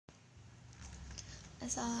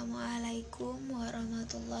Assalamualaikum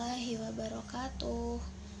warahmatullahi wabarakatuh.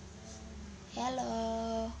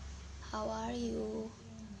 Hello, how are you?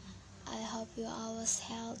 I hope you are always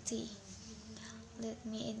healthy. Let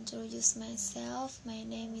me introduce myself. My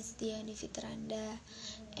name is Diani Fitranda,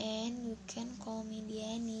 and you can call me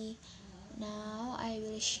Diani. Now I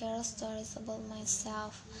will share stories about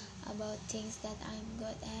myself, about things that I'm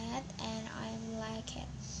good at and I'm like it.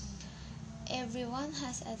 Everyone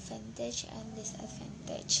has advantage and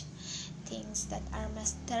disadvantage, things that are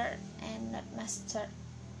mastered and not mastered.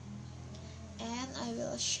 And I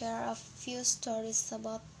will share a few stories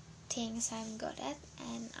about things I'm good at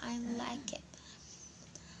and I'm like it.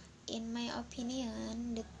 In my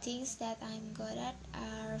opinion, the things that I'm good at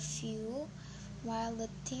are few, while the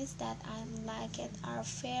things that I'm like it are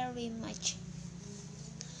very much.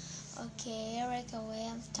 Okay, right away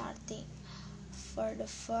I'm starting. For the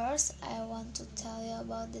first, I want to tell you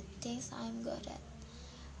about the things I'm good at.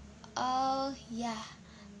 Oh yeah,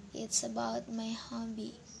 it's about my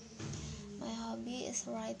hobby. My hobby is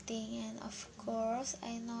writing, and of course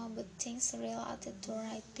I know about things related to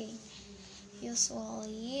writing.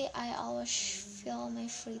 Usually I always fill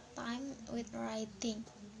my free time with writing,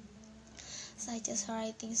 such as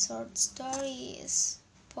writing short stories,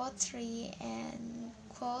 poetry, and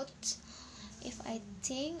quotes. If I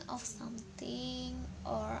think of something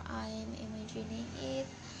or I'm imagining it,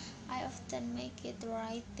 I often make it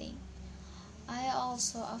writing. I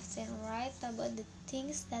also often write about the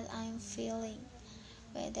things that I'm feeling,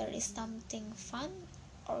 whether it's something fun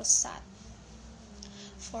or sad.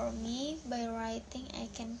 For me, by writing,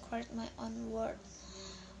 I can create my own world.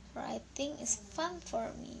 Writing is fun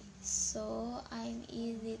for me, so I'm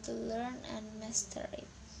easy to learn and master it.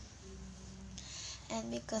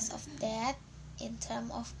 And because of that, in terms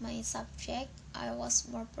of my subject, I was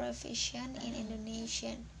more proficient in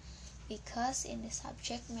Indonesian because in the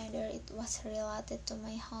subject matter it was related to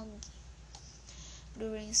my hobby.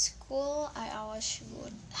 During school, I always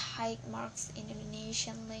would high marks in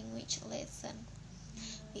Indonesian language lesson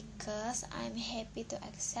because I'm happy to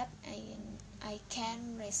accept I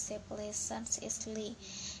can receive lessons easily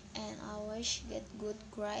and always get good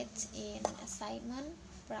grades in assignment,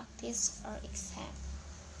 practice, or exam.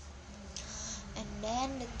 And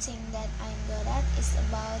then the thing that I'm good at is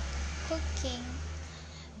about cooking.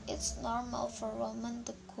 It's normal for women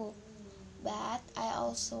to cook, but I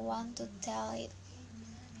also want to tell it.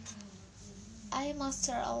 I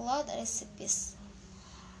master a lot of recipes.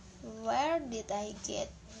 Where did I get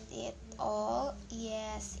it all?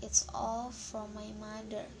 Yes, it's all from my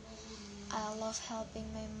mother. I love helping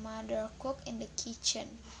my mother cook in the kitchen.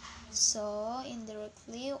 So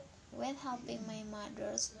indirectly, when helping my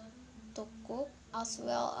mother to cook as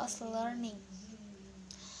well as learning.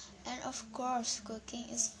 And of course, cooking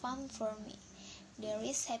is fun for me. There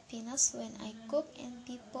is happiness when I cook and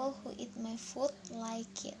people who eat my food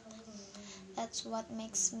like it. That's what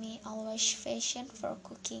makes me always passion for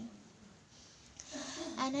cooking.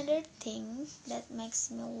 Another thing that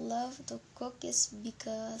makes me love to cook is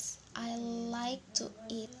because I like to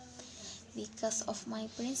eat. Because of my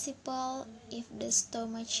principle, if the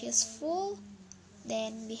stomach is full,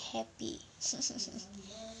 then be happy.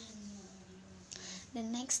 The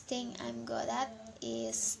next thing I'm good at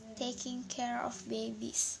is taking care of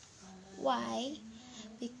babies. Why?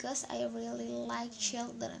 Because I really like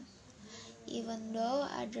children. Even though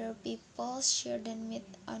other people shouldn't meet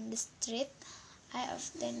on the street, I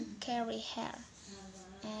often carry her.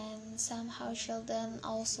 And somehow children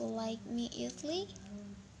also like me easily.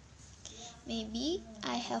 Maybe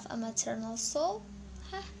I have a maternal soul.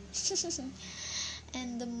 Huh?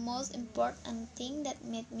 And the most important thing that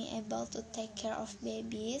made me able to take care of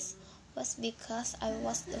babies was because I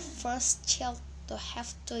was the first child to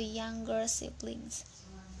have two younger siblings.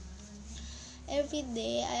 Every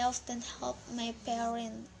day I often help my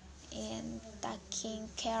parents in taking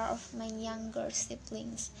care of my younger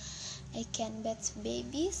siblings. I can bathe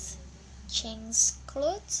babies, change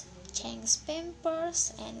clothes, change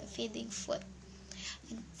pampers, and feeding food.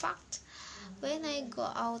 In fact, when I go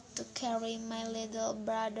out to carry my little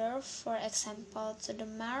brother, for example, to the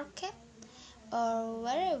market or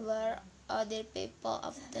wherever, other people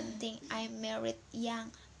often think I'm married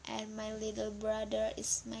young and my little brother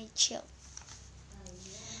is my child.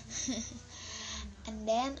 And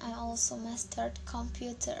then I also mastered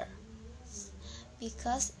computer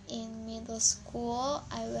because in middle school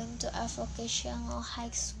I went to a vocational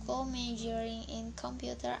high school majoring in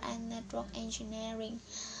computer and network engineering.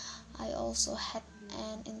 I also had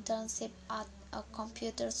an internship at a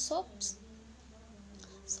computer shop.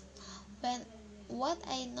 What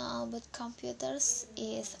I know about computers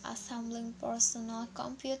is assembling personal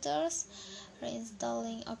computers,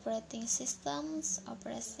 reinstalling operating systems,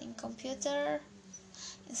 operating computer,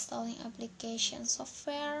 installing application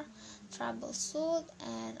software, troubleshoot,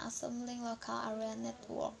 and assembling local area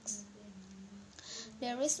networks.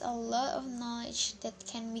 There is a lot of knowledge that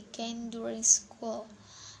can be gained during school.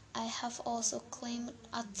 I have also climbed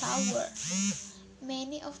a tower.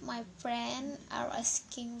 Many of my friends are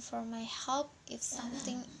asking for my help if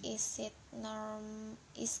something is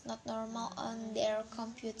not normal on their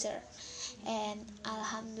computer, and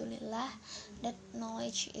alhamdulillah that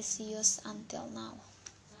knowledge is used until now.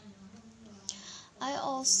 I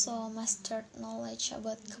also mastered knowledge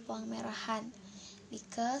about Kepala Merahan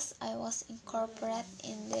because I was incorporated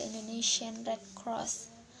in the Indonesian Red Cross.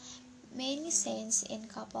 Many sayings in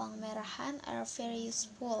Kapal Merahan are very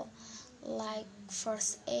useful, like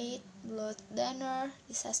first aid, blood donor,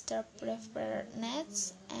 disaster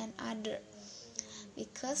preparedness, and other.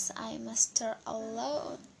 Because I master a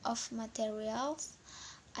lot of materials,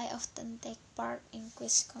 I often take part in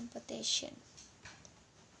quiz competition.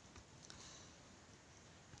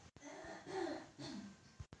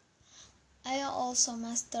 I also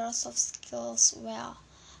master soft skills well.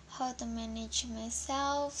 How to manage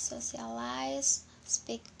myself, socialize,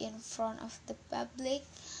 speak in front of the public,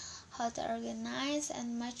 how to organize,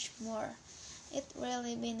 and much more. It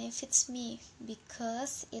really benefits me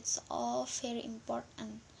because it's all very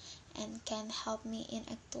important and can help me in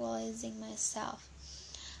actualizing myself.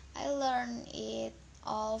 I learn it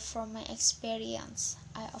all from my experience.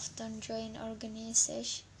 I often join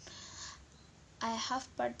organizations. I have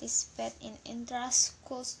participated in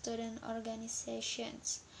intra-school student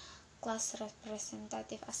organizations, class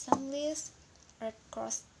representative assemblies, Red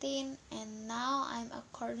Cross team, and now I'm a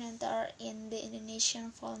coordinator in the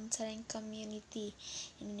Indonesian volunteering community,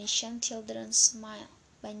 Indonesian Children's Smile,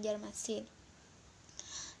 Banjarmasin.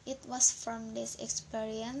 It was from this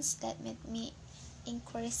experience that made me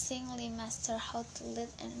increasingly master how to lead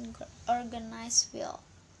and organize well.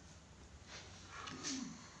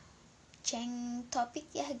 Change topic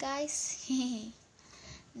ya guys.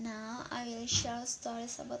 Now I will share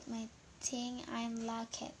stories about my thing I'm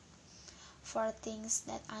like it. For things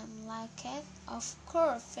that I'm like it, of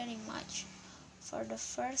course, very much. For the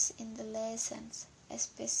first in the lessons,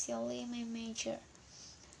 especially my major,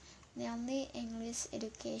 namely English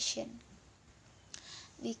education.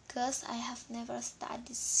 Because I have never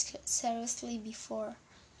studied seriously before,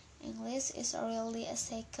 English is really a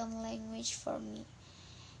second language for me.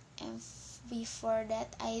 And before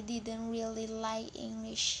that, I didn't really like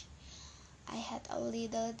English. I had a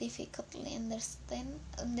little difficulty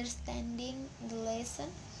understanding the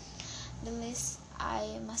lesson. The least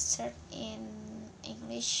I mastered in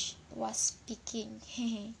English was speaking.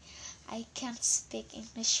 I can't speak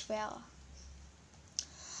English well.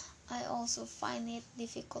 I also find it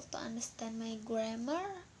difficult to understand my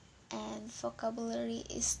grammar, and vocabulary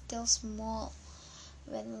is still small.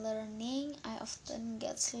 When learning, I often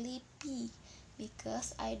get sleepy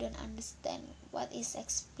because I don't understand what is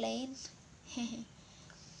explained.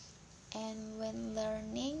 And when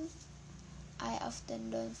learning, I often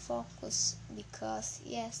don't focus because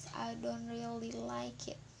yes, I don't really like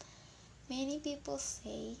it. Many people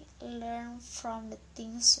say learn from the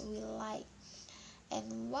things we like,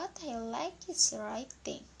 and what I like is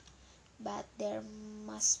writing, but there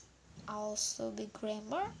must also be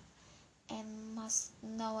grammar and must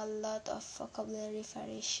know a lot of vocabulary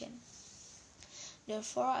variation.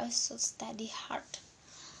 Therefore, I should study hard,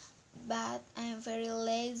 but I am very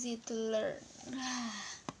lazy to learn.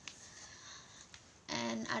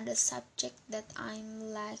 And other subjects that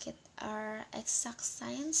I'm like it are exact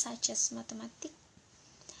science such as mathematics.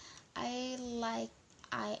 I like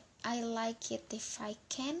it if I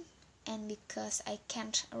can, and because I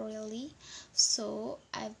can't really, so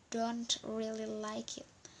I don't really like it.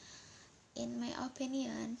 In my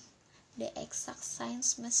opinion, the exact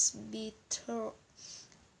science must be true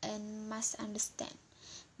and must understand,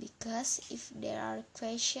 because if there are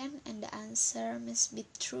questions and the answer must be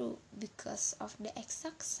true because of the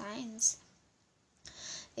exact science.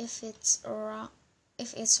 If it's wrong,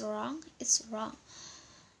 it's wrong.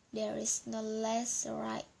 There is no less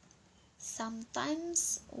right.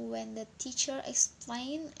 Sometimes when the teacher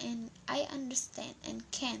explains and I understand and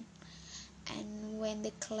can, and when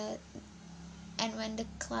the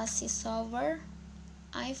class is over,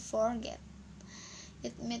 I forget.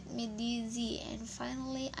 It made me dizzy, and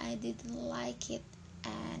finally I didn't like it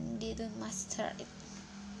and didn't master it.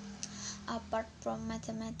 Apart from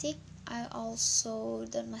mathematics, I also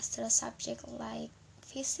don't master a subject like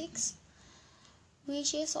physics.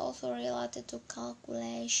 which is also related to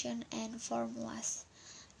calculation and formulas.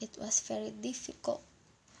 It was very difficult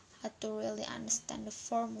to really understand the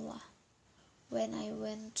formula. When I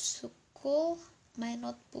went to school, my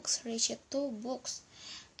notebooks reached 2 books,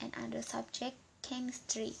 and other subject,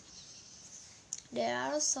 chemistry. There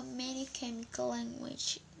are so many chemical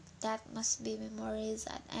language that must be memorized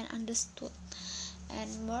and understood.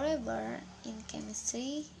 And moreover, in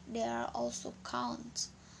chemistry, there are also counts.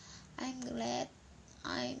 I'm glad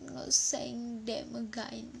I'm not saying them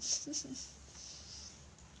again.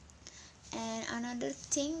 And another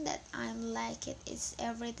thing that I'm like it is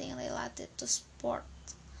everything related to sport.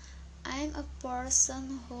 I'm a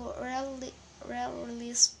person who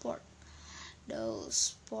rarely sport. Those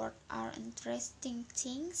sports are interesting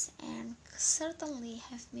things and certainly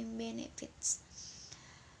have me benefits.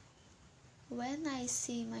 When I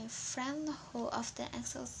see my friend who often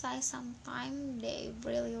exercise, sometimes they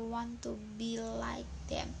really want to be like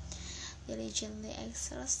them, diligently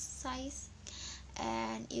exercise,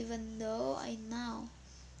 and even though I know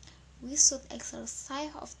we should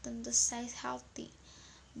exercise often to stay healthy,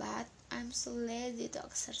 but I'm so lazy to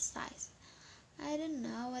exercise. I don't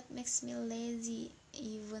know what makes me lazy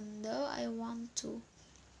even though I want to.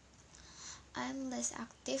 I'm less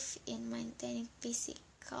active in maintaining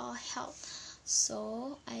physical health,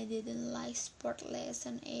 so I didn't like sport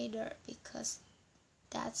lesson either because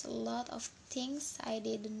that's a lot of things I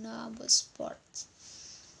didn't know about sports.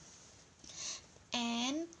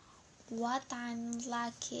 And what I'm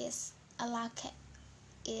lucky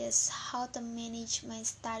is how to manage my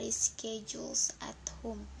study schedules at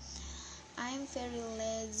home. I'm very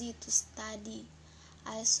lazy to study.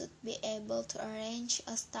 I should be able to arrange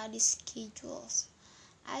a study schedules.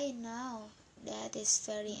 I know that is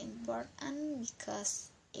very important because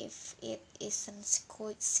if it isn't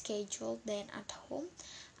scheduled then at home,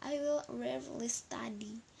 I will rarely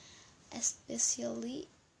study, especially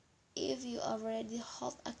if you already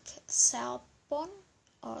hold a cell phone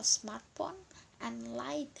or smartphone and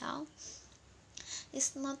lie down.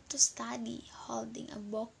 It's not to study. Holding a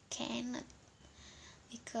book cannot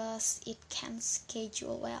because it can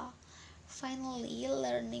schedule well. Finally,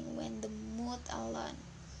 learning when the mood alone,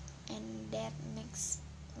 and that makes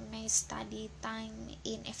my study time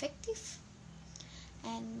ineffective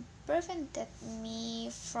and prevented me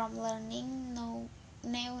from learning new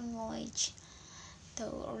knowledge.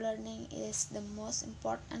 Though learning is the most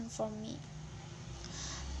important for me,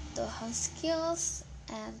 to have skills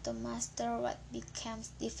and to master what becomes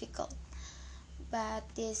difficult. But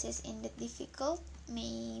this is indeed difficult.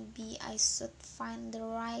 Maybe I should find the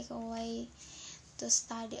right way to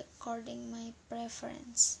study according my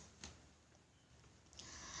preference.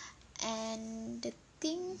 And the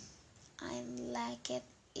thing I like it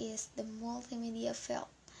is the multimedia field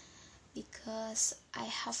because I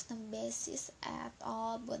have no basis at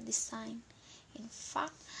all about design. In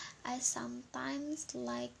fact, I sometimes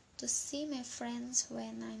like to see my friends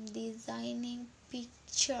when I'm designing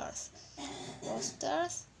pictures,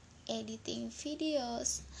 posters, editing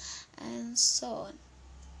videos, and so on.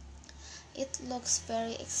 It looks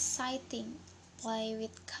very exciting. Play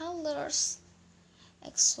with colors.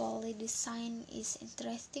 Actually, design is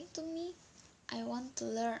interesting to me. I want to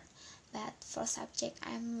learn, but for subject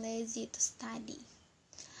I'm lazy to study.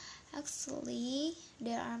 Actually,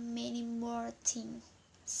 there are many more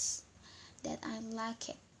things that I'm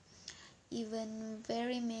lacking, even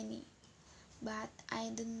very many, but I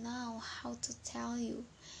don't know how to tell you.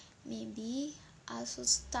 Maybe I should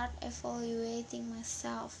start evaluating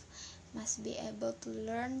myself, must be able to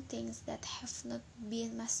learn things that have not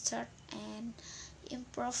been mastered and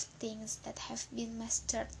improve things that have been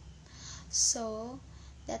mastered so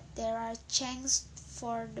that there are chances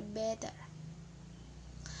for the better.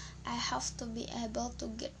 I have to be able to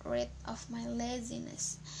get rid of my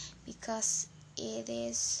laziness because it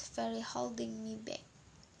is very holding me back.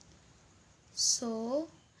 So,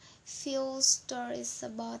 few stories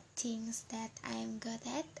about things that I'm good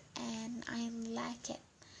at and I'm like it.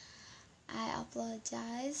 I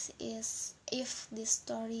apologize if this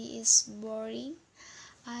story is boring.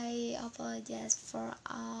 I apologize for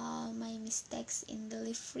all my mistakes in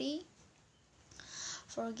delivery.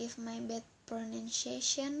 Forgive my bad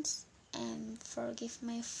pronunciations and forgive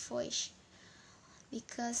my voice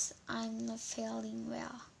because I'm not feeling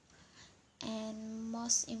well. And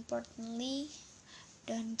most importantly,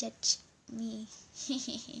 don't judge me.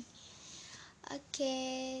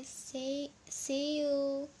 Okay, see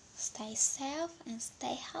you. Stay safe and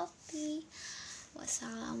stay healthy.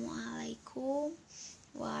 Wassalamualaikum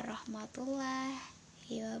warahmatullahi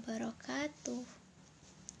wabarakatuh.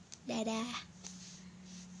 Dadah.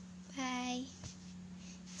 Bye.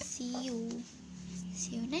 See you.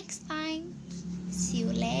 See you next time. See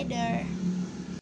you later.